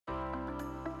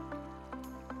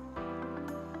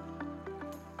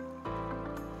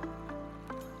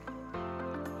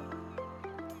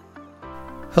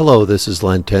Hello, this is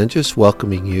Len Tenges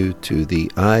welcoming you to the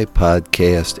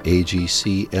iPodcast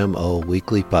AGCMO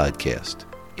Weekly Podcast.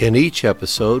 In each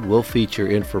episode, we'll feature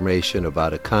information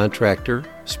about a contractor,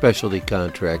 specialty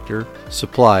contractor,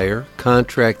 supplier,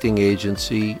 contracting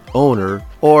agency, owner,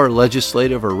 or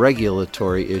legislative or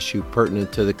regulatory issue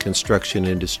pertinent to the construction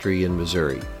industry in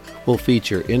Missouri. We'll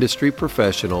feature industry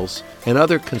professionals and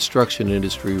other construction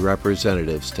industry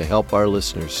representatives to help our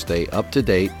listeners stay up to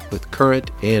date with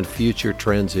current and future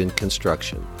trends in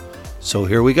construction. So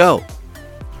here we go.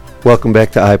 Welcome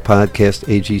back to iPodcast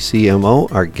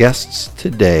AGCMO. Our guests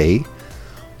today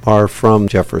are from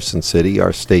Jefferson City,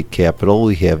 our state capital.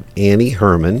 We have Annie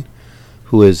Herman,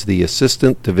 who is the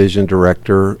Assistant Division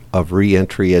Director of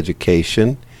Reentry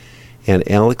Education, and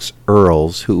Alex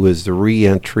Earls, who is the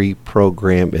Reentry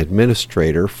Program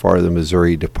Administrator for the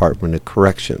Missouri Department of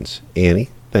Corrections. Annie,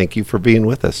 thank you for being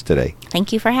with us today.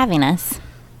 Thank you for having us.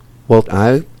 Well,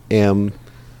 I am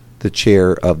the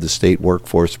chair of the State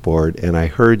Workforce Board, and I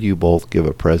heard you both give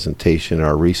a presentation at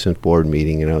our recent board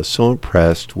meeting, and I was so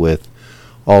impressed with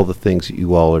all the things that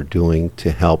you all are doing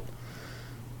to help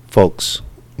folks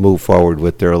move forward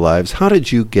with their lives. How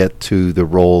did you get to the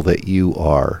role that you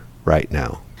are right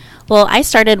now? Well, I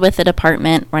started with the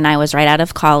department when I was right out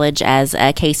of college as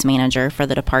a case manager for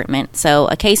the department. So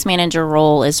a case manager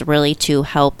role is really to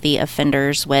help the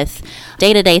offenders with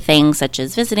day-to-day things such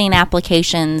as visiting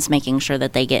applications, making sure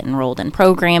that they get enrolled in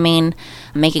programming,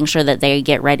 making sure that they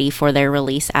get ready for their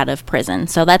release out of prison.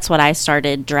 So that's what I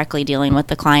started directly dealing with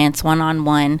the clients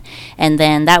one-on-one. And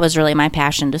then that was really my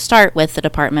passion to start with the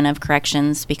Department of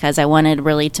Corrections because I wanted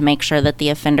really to make sure that the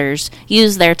offenders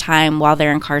use their time while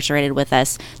they're incarcerated with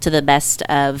us to the best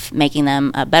of making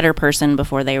them a better person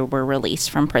before they were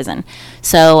released from prison.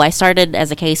 So I started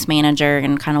as a case manager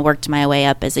and kind of worked my way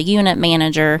up as a unit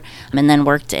manager and then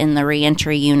worked in the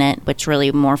reentry unit, which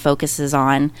really more focuses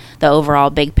on the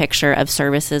overall big picture of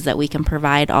services that we can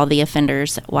provide all the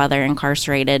offenders while they're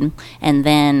incarcerated, and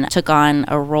then took on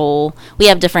a role. We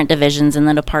have different divisions in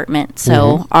the department,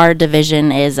 so our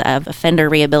division is of offender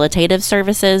rehabilitative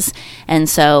services, and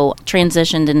so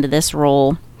transitioned into this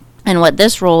role. And what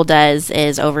this role does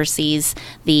is oversees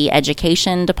the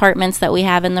education departments that we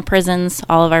have in the prisons.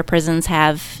 All of our prisons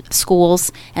have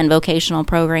schools and vocational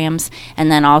programs,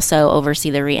 and then also oversee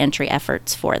the reentry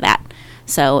efforts for that.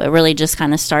 So it really just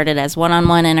kind of started as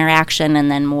one-on-one interaction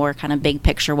and then more kind of big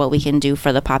picture what we can do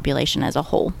for the population as a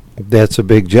whole. That's a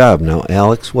big job. Now,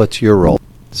 Alex, what's your role?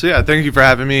 So thank you for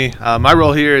having me. My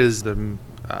role here is the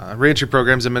Reentry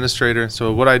Programs Administrator.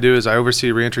 So what I do is I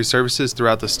oversee reentry services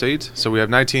throughout the state. So we have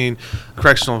 19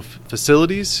 correctional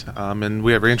facilities, and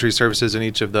we have reentry services in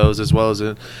each of those, as well as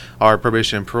in our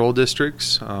probation and parole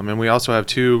districts. And we also have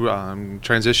two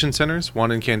transition centers,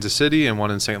 one in Kansas City and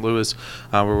one in St. Louis,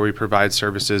 where we provide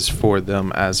services for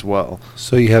them as well.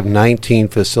 So you have 19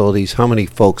 facilities. How many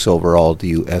folks overall do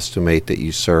you estimate that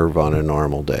you serve on a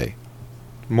normal day?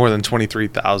 More than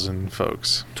 23,000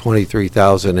 folks.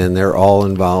 23,000, and they're all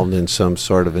involved in some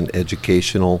sort of an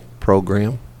educational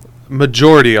program?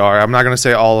 Majority are. I'm not going to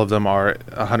say all of them are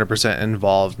 100%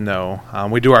 involved, no.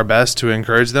 We do our best to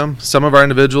encourage them. Some of our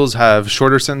individuals have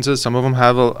shorter sentences. Some of them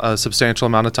have a substantial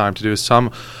amount of time to do.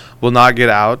 Some will not get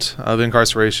out of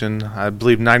incarceration. I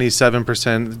believe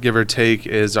 97%, give or take,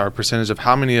 is our percentage of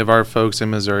how many of our folks in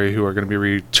Missouri who are going to be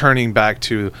returning back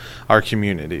to our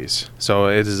communities. So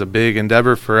it is a big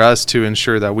endeavor for us to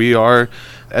ensure that we are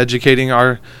educating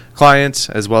our clients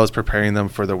as well as preparing them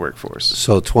for the workforce.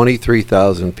 So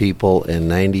 23,000 people, and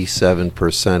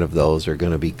 97% of those are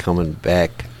going to be coming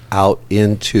back out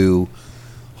into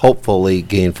hopefully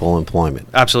gainful employment.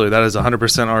 Absolutely. That is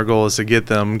 100% our goal, is to get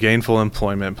them gainful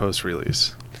employment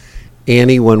post-release.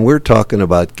 Annie, when we're talking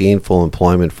about gainful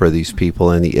employment for these people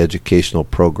and the educational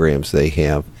programs they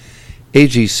have,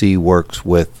 AGC works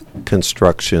with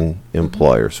construction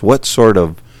employers. What sort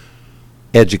of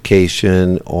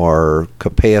education or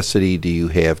capacity do you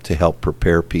have to help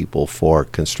prepare people for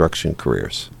construction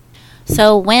careers?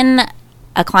 So when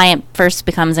a client first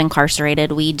becomes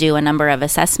incarcerated, we do a number of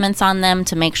assessments on them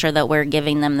to make sure that we're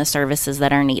giving them the services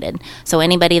that are needed. So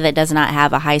anybody that does not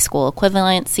have a high school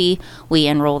equivalency, we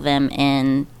enroll them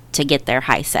in to get their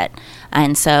high set.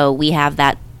 And so we have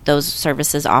those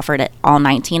services offered at all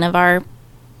 19 of our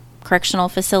correctional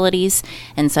facilities,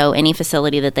 and so any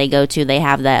facility that they go to, they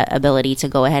have the ability to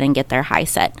go ahead and get their high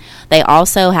set. They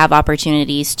also have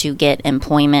opportunities to get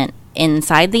employment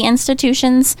inside the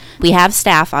institutions. We have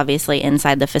staff obviously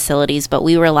inside the facilities, but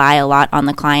we rely a lot on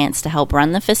the clients to help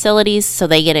run the facilities, so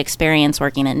they get experience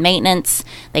working in maintenance,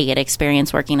 they get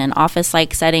experience working in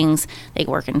office-like settings, they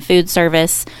work in food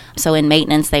service. So in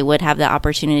maintenance, they would have the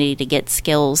opportunity to get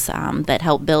skills that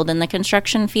help build in the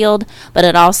construction field, but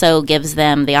it also gives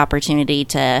them the opportunity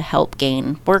to help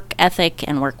gain work ethic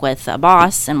and work with a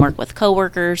boss and work with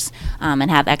coworkers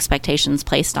and have expectations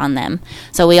placed on them.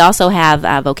 So we also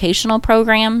have vocational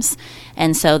programs,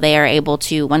 and so they are able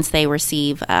to, once they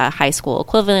receive high school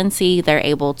equivalency, they're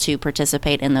able to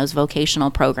participate in those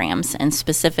vocational programs. And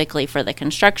specifically for the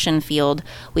construction field,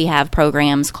 we have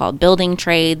programs called building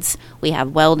trades, we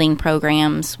have welding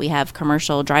programs, we have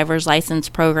commercial driver's license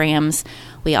programs,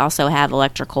 we also have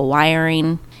electrical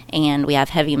wiring, and we have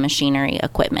heavy machinery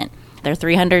equipment. They're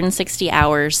 360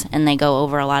 hours, and they go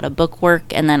over a lot of book work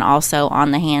and then also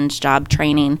on-the-hand job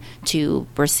training to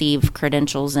receive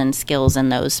credentials and skills in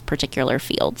those particular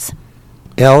fields.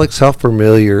 Alex, how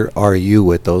familiar are you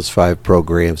with those 5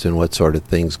 programs and what sort of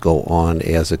things go on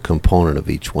as a component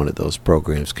of each one of those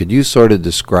programs? Could you sort of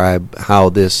describe how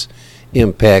this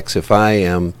impacts, if I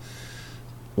am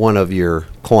one of your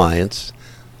clients,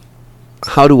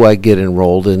 how do I get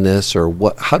enrolled in this, or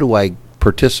how do I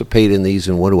participate in these,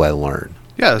 and what do I learn?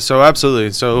 Yeah, so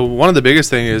absolutely. So one of the biggest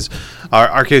thing is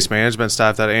our case management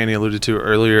staff that Annie alluded to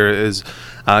earlier is,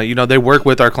 they work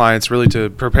with our clients really to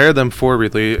prepare them for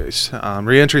release.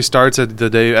 Reentry starts at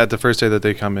the first day that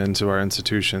they come into our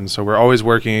institution. So we're always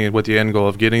working with the end goal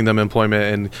of getting them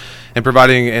employment and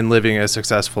providing and living a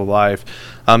successful life.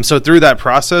 So through that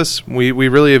process, we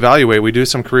really evaluate. We do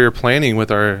some career planning with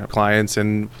our clients,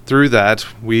 and through that,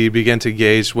 we begin to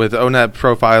gauge with ONET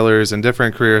profilers and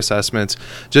different career assessments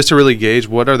just to really gauge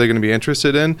what are they going to be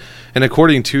interested in. And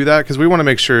according to that, because we want to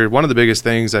make sure, one of the biggest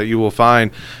things that you will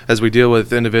find as we deal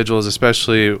with individuals,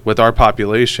 especially with our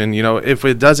population, if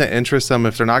it doesn't interest them,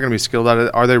 if they're not going to be skilled at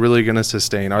it, are they really going to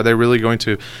sustain? Are they really going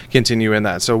to continue in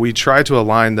that? So we try to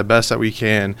align the best that we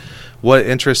can what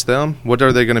interests them, what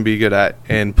are they going to be good at,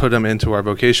 and put them into our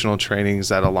vocational trainings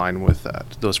that align with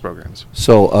those programs.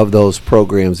 So of those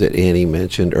programs that Annie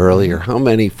mentioned earlier, how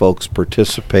many folks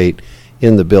participate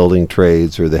in the building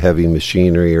trades or the heavy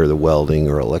machinery or the welding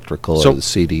or electrical or the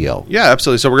CDL? Yeah,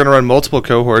 absolutely. So we're going to run multiple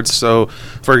cohorts. So,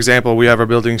 for example, we have our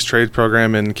buildings trade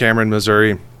program in Cameron,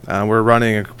 Missouri. We're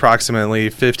running approximately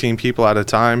 15 people at a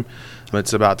time.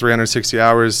 It's about 360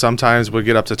 hours. Sometimes we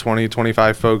get up to 20,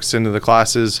 25 folks into the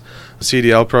classes. The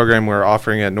CDL program we're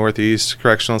offering at Northeast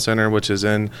Correctional Center, which is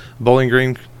in Bowling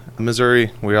Green, Missouri.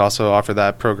 We also offer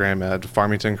that program at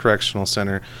Farmington Correctional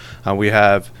Center. We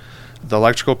have the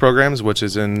electrical programs, which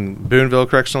is in Boonville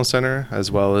Correctional Center, as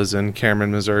well as in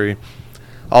Cameron, Missouri.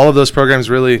 All of those programs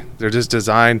really, they're just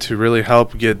designed to really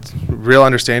help get real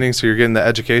understanding. So you're getting the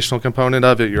educational component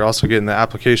of it. You're also getting the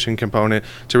application component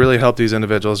to really help these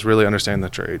individuals really understand the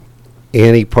trade.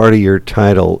 Annie, part of your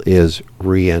title is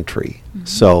reentry. Mm-hmm.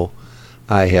 So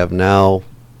I have now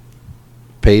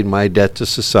paid my debt to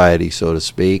society, so to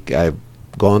speak. I've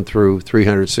gone through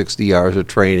 360 hours of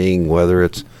training, whether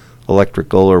it's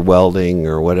electrical or welding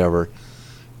or whatever.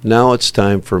 Now it's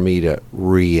time for me to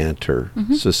re-enter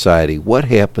society. What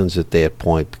happens at that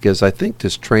point? Because I think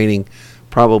this training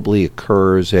probably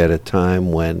occurs at a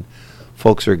time when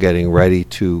folks are getting ready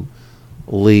to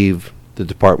leave the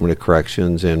Department of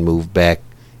Corrections and move back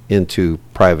into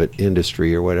private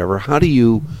industry or whatever. How do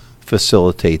you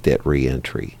facilitate that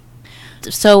re-entry?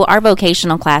 So our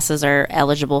vocational classes are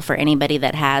eligible for anybody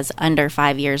that has under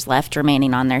 5 years left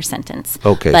remaining on their sentence.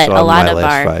 Okay, but so a lot my of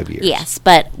last 5 years. Yes,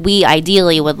 but we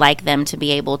ideally would like them to be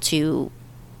able to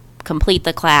complete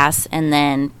the class and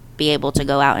then be able to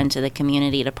go out into the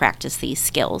community to practice these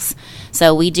skills.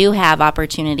 So we do have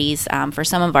opportunities for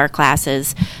some of our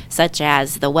classes, such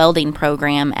as the welding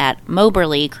program at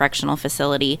Moberly Correctional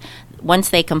Facility. Once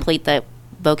they complete the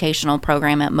vocational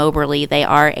program at Moberly, they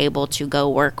are able to go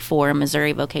work for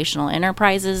Missouri Vocational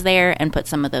Enterprises there and put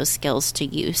some of those skills to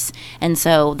use. And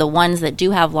so the ones that do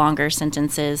have longer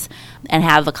sentences and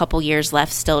have a couple years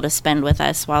left still to spend with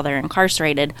us while they're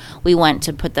incarcerated, we want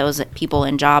to put those people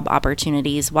in job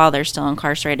opportunities while they're still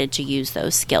incarcerated to use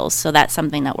those skills. So that's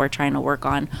something that we're trying to work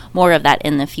on, more of that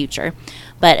in the future.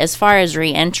 But as far as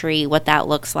reentry, what that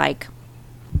looks like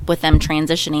with them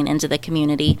transitioning into the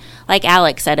community, like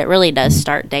Alex said, it really does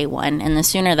start day one. And the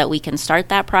sooner that we can start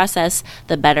that process,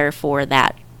 the better for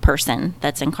that person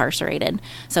that's incarcerated.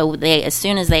 So as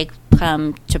soon as they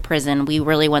come to prison, we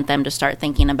really want them to start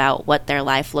thinking about what their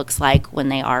life looks like when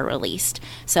they are released.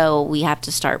 So we have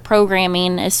to start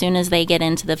programming as soon as they get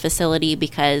into the facility,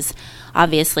 because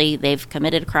obviously they've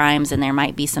committed crimes and there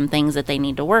might be some things that they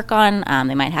need to work on.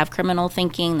 They might have criminal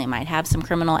thinking, they might have some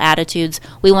criminal attitudes.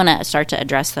 We want to start to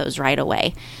address those right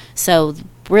away. So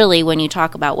really, when you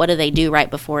talk about what do they do right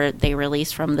before they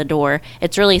release from the door,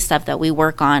 it's really stuff that we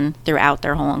work on throughout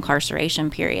their whole incarceration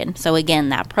period. So again,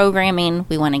 that programming,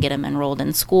 we want to get them enrolled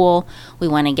in school. We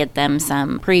want to get them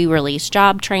some pre-release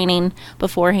job training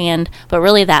beforehand. But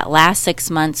really that last 6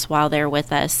 months while they're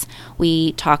with us,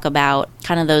 we talk about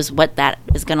kind of what that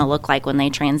is going to look like when they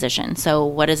transition. So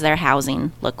what does their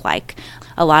housing look like?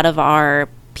 A lot of our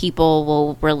people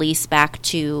will release back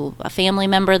to a family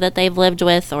member that they've lived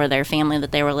with, or their family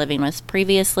that they were living with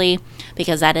previously,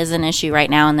 because that is an issue right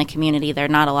now in the community. There are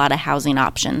not a lot of housing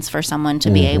options for someone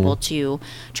to be able to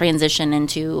transition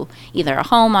into either a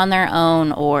home on their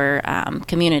own or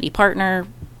community partner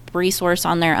resource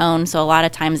on their own. So a lot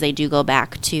of times they do go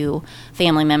back to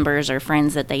family members or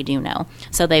friends that they do know.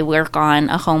 So they work on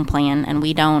a home plan, and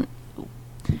we don't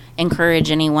encourage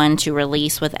anyone to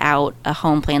release without a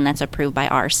home plan that's approved by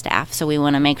our staff. So we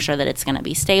want to make sure that it's going to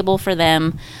be stable for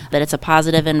them, that it's a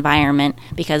positive environment,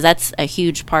 because that's a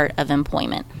huge part of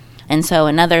employment. And so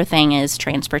another thing is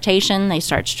transportation. They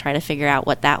start to try to figure out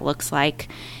what that looks like.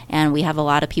 And we have a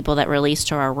lot of people that release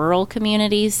to our rural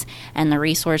communities, and the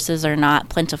resources are not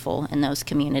plentiful in those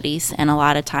communities. And a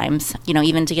lot of times,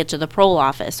 even to get to the parole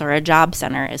office or a job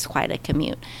center is quite a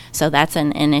commute. So that's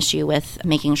an issue with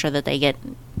making sure that they get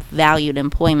valued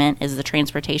employment, is the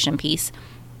transportation piece.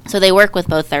 So they work with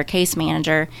both their case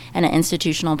manager and an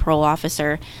institutional parole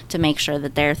officer to make sure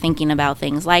that they're thinking about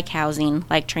things like housing,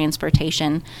 like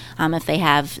transportation. If they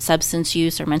have substance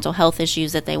use or mental health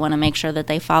issues that they want to make sure that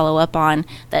they follow up on,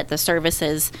 that the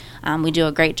services, we do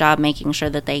a great job making sure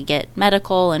that they get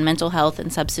medical and mental health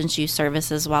and substance use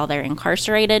services while they're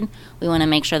incarcerated. We want to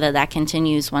make sure that that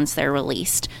continues once they're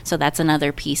released. So that's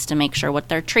another piece to make sure what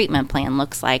their treatment plan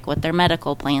looks like, what their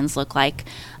medical plans look like.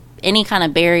 Any kind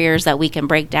of barriers that we can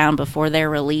break down before they're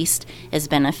released is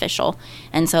beneficial.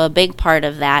 And so a big part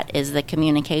of that is the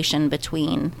communication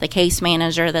between the case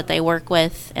manager that they work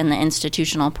with and the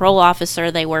institutional parole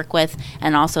officer they work with,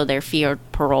 and also their field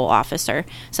parole officer.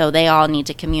 So they all need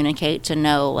to communicate to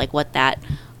know what that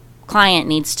client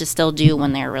needs to still do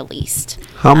when they're released.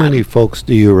 How many folks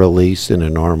do you release in a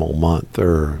normal month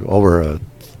or over a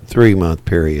 3-month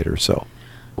period or so?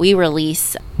 We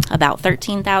release about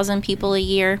 13,000 people a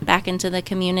year back into the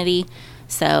community.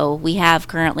 So we have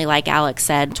currently, like Alex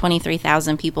said,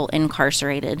 23,000 people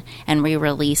incarcerated, and we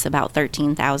release about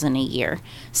 13,000 a year.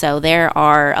 So there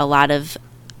are a lot of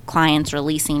clients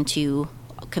releasing to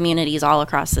communities all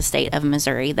across the state of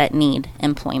Missouri that need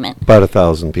employment. About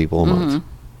 1,000 people a month.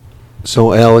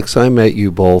 So Alex, I met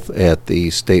you both at the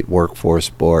State Workforce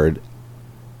Board.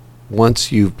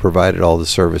 Once you've provided all the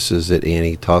services that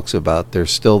Annie talks about, there's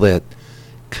still that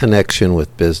connection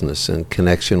with business and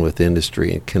connection with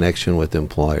industry and connection with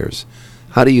employers.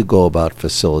 How do you go about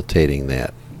facilitating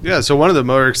that? Yeah, so one of the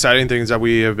more exciting things that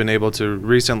we have been able to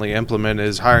recently implement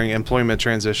is hiring employment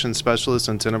transition specialists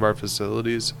in 10 of our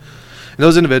facilities. And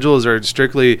those individuals are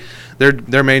strictly,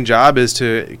 their main job is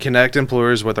to connect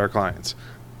employers with our clients.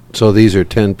 So these are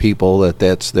 10 people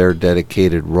that's their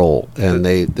dedicated role, and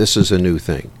this is a new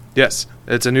thing. Yes,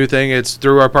 it's a new thing. It's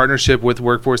through our partnership with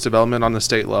Workforce Development on the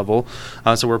state level.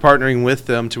 So we're partnering with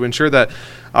them to ensure that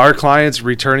our clients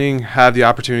returning have the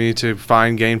opportunity to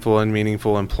find gainful and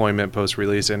meaningful employment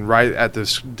post-release, and right at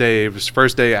this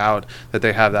first day out, that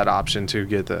they have that option to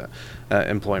get the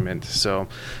employment. So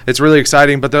it's really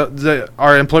exciting. But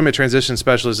our employment transition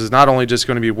specialist is not only just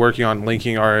going to be working on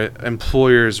linking our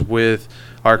employers with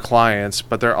our clients,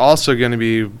 but they're also going to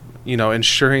be,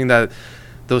 ensuring that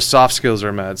those soft skills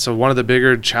are met. So one of the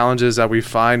bigger challenges that we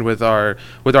find with our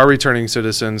returning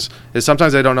citizens is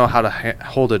sometimes they don't know how to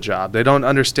hold a job. They don't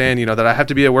understand, that I have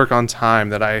to be at work on time,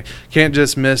 that I can't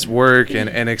just miss work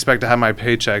and expect to have my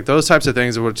paycheck. Those types of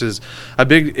things, which is a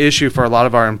big issue for a lot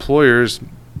of our employers.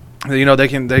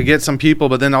 They get some people,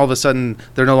 but then all of a sudden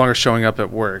they're no longer showing up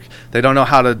at work. They don't know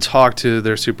how to talk to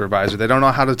their supervisor. They don't know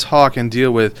how to talk and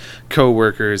deal with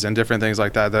coworkers and different things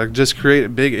like that. That just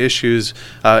create big issues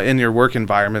in your work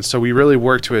environment. So we really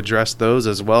work to address those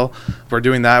as well. We're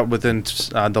doing that within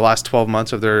the last 12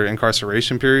 months of their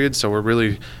incarceration period. So we're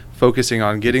really focusing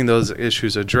on getting those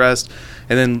issues addressed.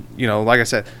 And then, like I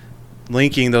said,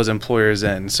 linking those employers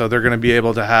in. So they're going to be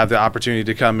able to have the opportunity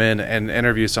to come in and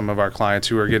interview some of our clients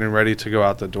who are getting ready to go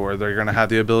out the door. They're going to have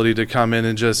the ability to come in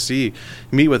and just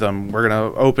meet with them. We're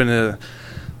going to open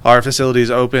our facilities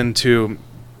open to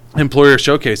employer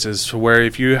showcases, where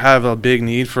if you have a big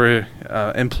need for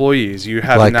employees, you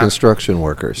have construction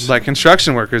workers. Like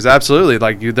construction workers, absolutely.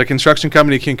 The construction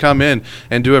company can come in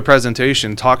and do a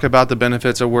presentation, talk about the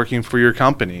benefits of working for your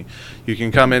company. You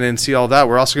can come in and see all that.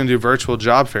 We're also going to do virtual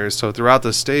job fairs, so throughout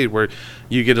the state, where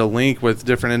you get a link with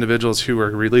different individuals who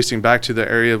are releasing back to the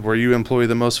area where you employ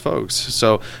the most folks.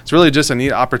 So it's really just a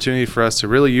neat opportunity for us to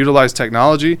really utilize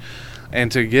technology and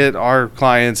to get our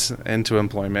clients into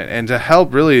employment and to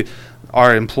help really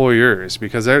our employers,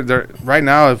 because they're right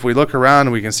now, if we look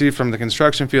around, we can see from the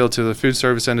construction field to the food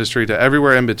service industry to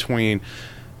everywhere in between,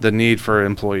 the need for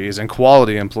employees and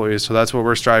quality employees. So that's what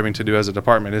we're striving to do as a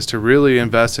department, is to really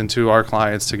invest into our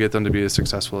clients to get them to be as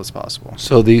successful as possible.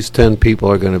 So these 10 people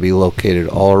are going to be located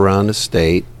all around the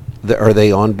state. Are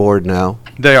they on board now?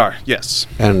 They are, yes.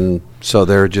 And so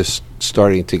they're just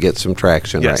starting to get some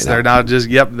traction right now. Yes, they're now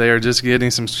they're just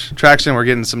getting some traction. We're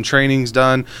getting some trainings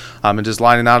done and just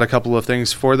lining out a couple of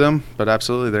things for them. But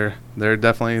absolutely, they're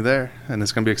definitely there, and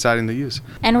it's going to be exciting to use.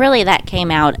 And really that came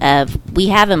out of, we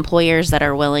have employers that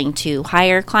are willing to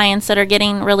hire clients that are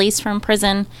getting released from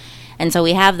prison. And so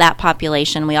we have that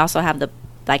population. We also have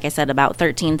like I said, about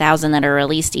 13,000 that are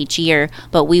released each year,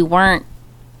 but we weren't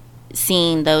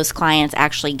seeing those clients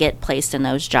actually get placed in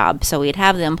those jobs. So we'd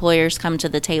have the employers come to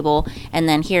the table, and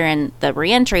then here in the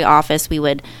reentry office, we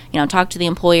would, talk to the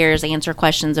employers, answer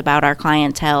questions about our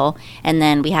clientele, and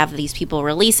then we have these people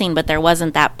releasing, but there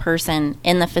wasn't that person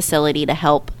in the facility to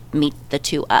help meet the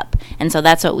two up. And so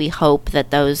that's what we hope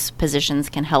that those positions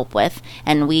can help with.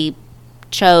 And we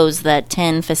chose the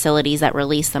 10 facilities that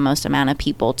release the most amount of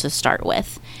people to start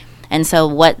with. And so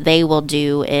what they will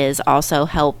do is also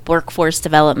help workforce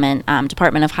development.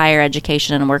 Department of Higher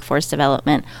Education and Workforce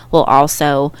Development will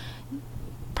also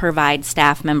provide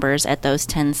staff members at those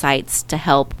 10 sites to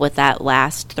help with that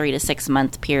last 3 to 6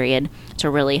 month period to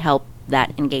really help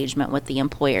that engagement with the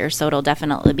employer. So it'll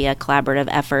definitely be a collaborative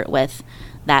effort with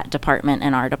that department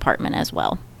and our department as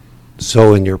well.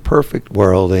 So in your perfect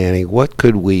world, Annie, what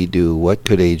could we do? What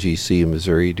could AGC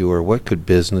Missouri do? Or what could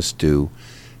business do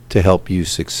to help you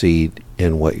succeed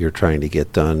in what you're trying to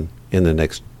get done in the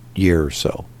next year or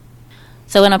so?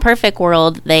 So in a perfect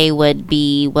world, they would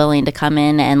be willing to come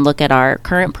in and look at our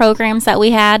current programs that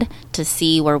we had to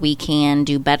see where we can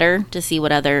do better, to see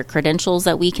what other credentials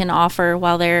that we can offer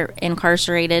while they're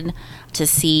incarcerated, to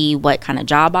see what kind of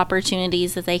job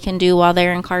opportunities that they can do while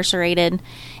they're incarcerated.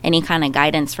 Any kind of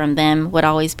guidance from them would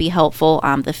always be helpful.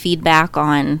 The feedback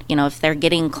on, if they're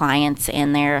getting clients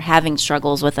and they're having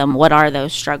struggles with them, what are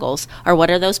those struggles or what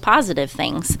are those positive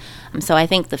things? So I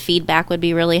think the feedback would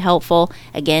be really helpful.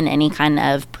 Again, any kind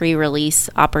of pre-release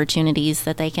opportunities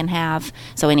that they can have.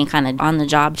 So any kind of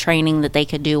on-the-job training that they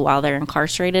could do while they're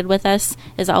incarcerated with us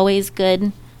is always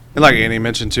good. And like Annie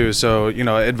mentioned too, so,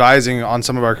 advising on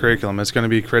some of our curriculum, it's going to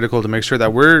be critical to make sure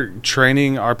that we're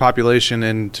training our population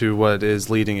into what is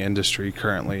leading industry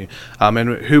currently. And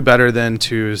who better than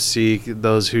to see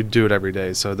those who do it every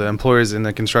day? So the employers in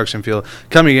the construction field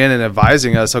coming in and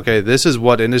advising us, okay, this is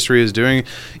what industry is doing.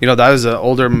 That is an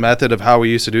older method of how we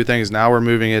used to do things. Now we're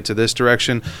moving it to this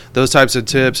direction. Those types of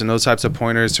tips and those types of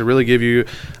pointers to really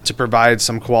to provide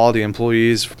some quality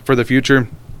employees for the future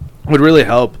would really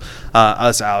help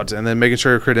us out. And then making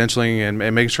sure credentialing and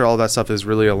making sure all that stuff is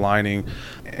really aligning.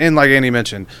 And like Andy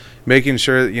mentioned, making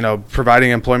sure, providing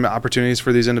employment opportunities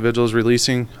for these individuals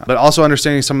releasing, but also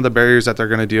understanding some of the barriers that they're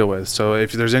going to deal with. So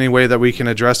if there's any way that we can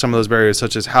address some of those barriers,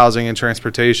 such as housing and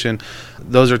transportation,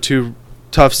 those are two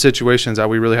tough situations that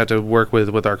we really have to work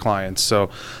with our clients.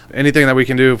 So anything that we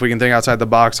can do, if we can think outside the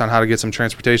box on how to get some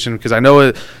transportation, because I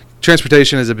know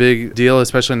transportation is a big deal,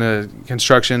 especially in the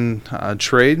construction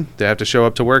trade. They have to show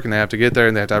up to work and they have to get there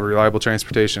and they have to have reliable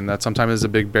transportation. That sometimes is a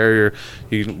big barrier.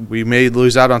 We may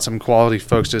lose out on some quality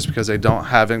folks just because they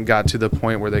haven't got to the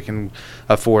point where they can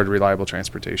afford reliable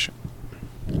transportation.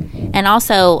 And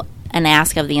also an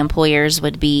ask of the employers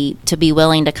would be to be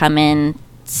willing to come in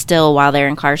still while they're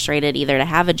incarcerated, either to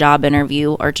have a job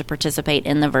interview or to participate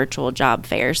in the virtual job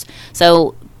fairs.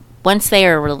 So once they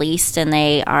are released, and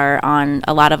they are on,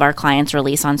 a lot of our clients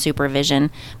release on supervision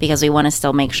because we want to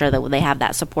still make sure that they have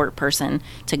that support person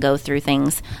to go through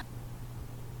things.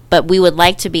 But we would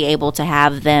like to be able to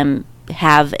have them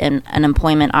have an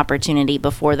employment opportunity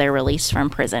before they're released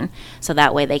from prison. So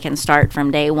that way they can start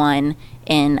from day one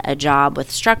in a job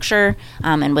with structure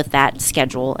and with that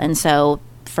schedule. And so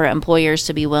for employers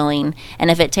to be willing, and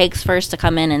if it takes first to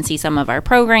come in and see some of our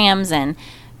programs and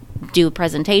do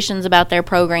presentations about their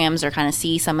programs or kind of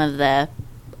see some of the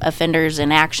offenders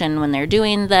in action when they're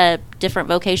doing the different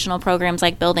vocational programs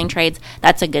like building trades,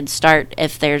 that's a good start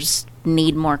if there's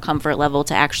need more comfort level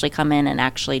to actually come in and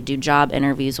actually do job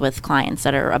interviews with clients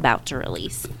that are about to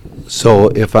release. So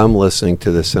if I'm listening to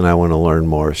this and I want to learn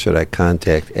more, should I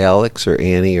contact Alex or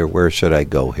Annie, or where should I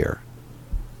go here?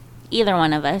 Either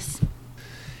one of us.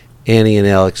 Annie and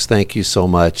Alex, thank you so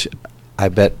much. I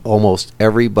bet almost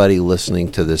everybody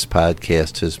listening to this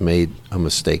podcast has made a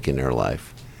mistake in their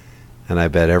life. And I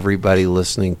bet everybody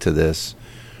listening to this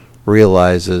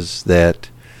realizes that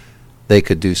they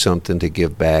could do something to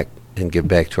give back and give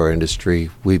back to our industry.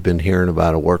 We've been hearing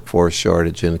about a workforce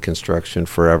shortage in construction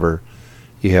forever.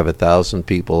 You have 1,000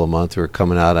 people a month who are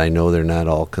coming out. I know they're not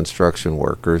all construction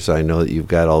workers. I know that you've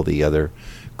got all the other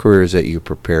careers that you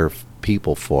prepare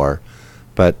people for.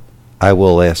 But I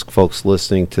will ask folks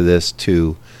listening to this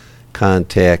to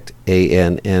contact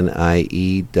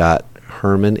ANNIE.Herman,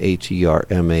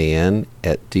 HERMAN,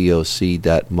 at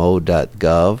doc.mo.gov.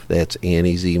 That's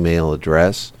Annie's email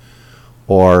address.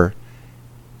 Or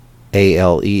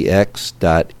alex.earls,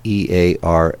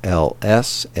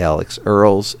 Alex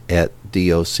Earls, at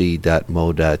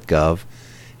doc.mo.gov.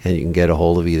 And you can get a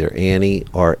hold of either Annie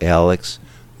or Alex.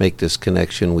 Make this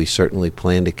connection. We certainly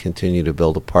plan to continue to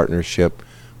build a partnership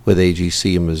with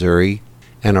AGC in Missouri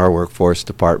and our workforce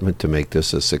department to make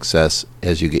this a success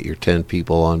as you get your 10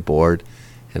 people on board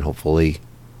and hopefully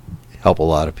help a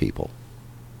lot of people.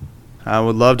 I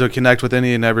would love to connect with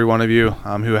any and every one of you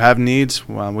who have needs.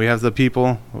 We have the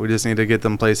people. We just need to get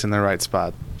them placed in the right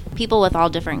spot. People with all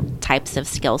different types of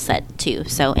skill set, too.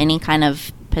 So any kind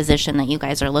of position that you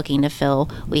guys are looking to fill,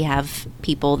 we have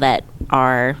people that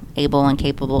are able and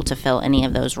capable to fill any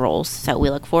of those roles. So we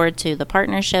look forward to the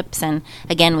partnerships. And,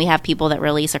 again, we have people that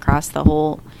release across the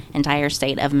whole entire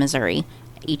state of Missouri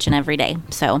each and every day,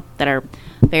 so that are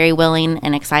very willing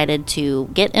and excited to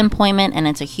get employment, and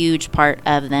it's a huge part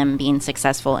of them being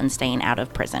successful and staying out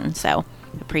of prison. So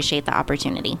appreciate the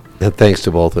opportunity. And thanks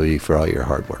to both of you for all your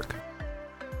hard work.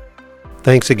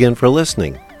 Thanks again for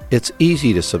listening. It's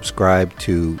easy to subscribe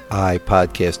to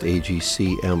iPodcast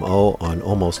AGCMO on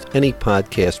almost any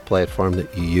podcast platform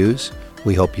that you use.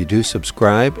 We hope you do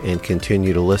subscribe and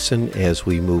continue to listen as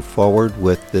we move forward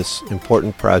with this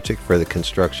important project for the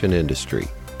construction industry.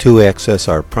 To access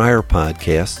our prior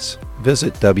podcasts,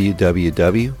 visit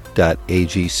www.agcmo.org,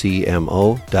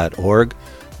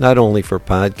 not only for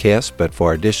podcasts, but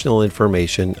for additional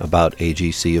information about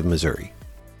AGC of Missouri.